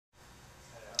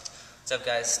What's up,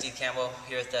 guys? Steve Cantwell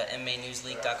here at the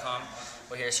MMANEWSLEAK.com.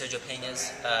 We're here at Sergio Penha's,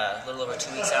 a little over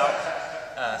 2 weeks out.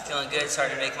 Feeling good,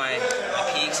 starting to make my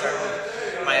peak,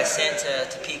 starting my ascent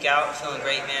to peak out. Feeling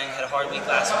great, man. Had a hard week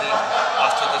last week,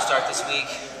 off to a good start this week.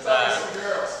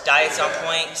 Diet's on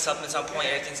point, supplements on point,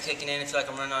 everything's kicking in. I feel like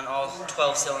I'm running on all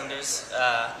 12 cylinders.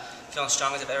 Feeling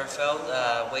strong as I've ever felt.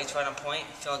 Weight's right on point.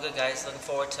 Feeling good, guys. Looking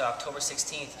forward to October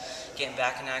 16th, getting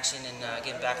back in action and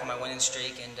getting back on my winning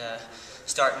streak and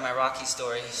starting my Rocky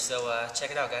story. So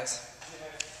check it out, guys.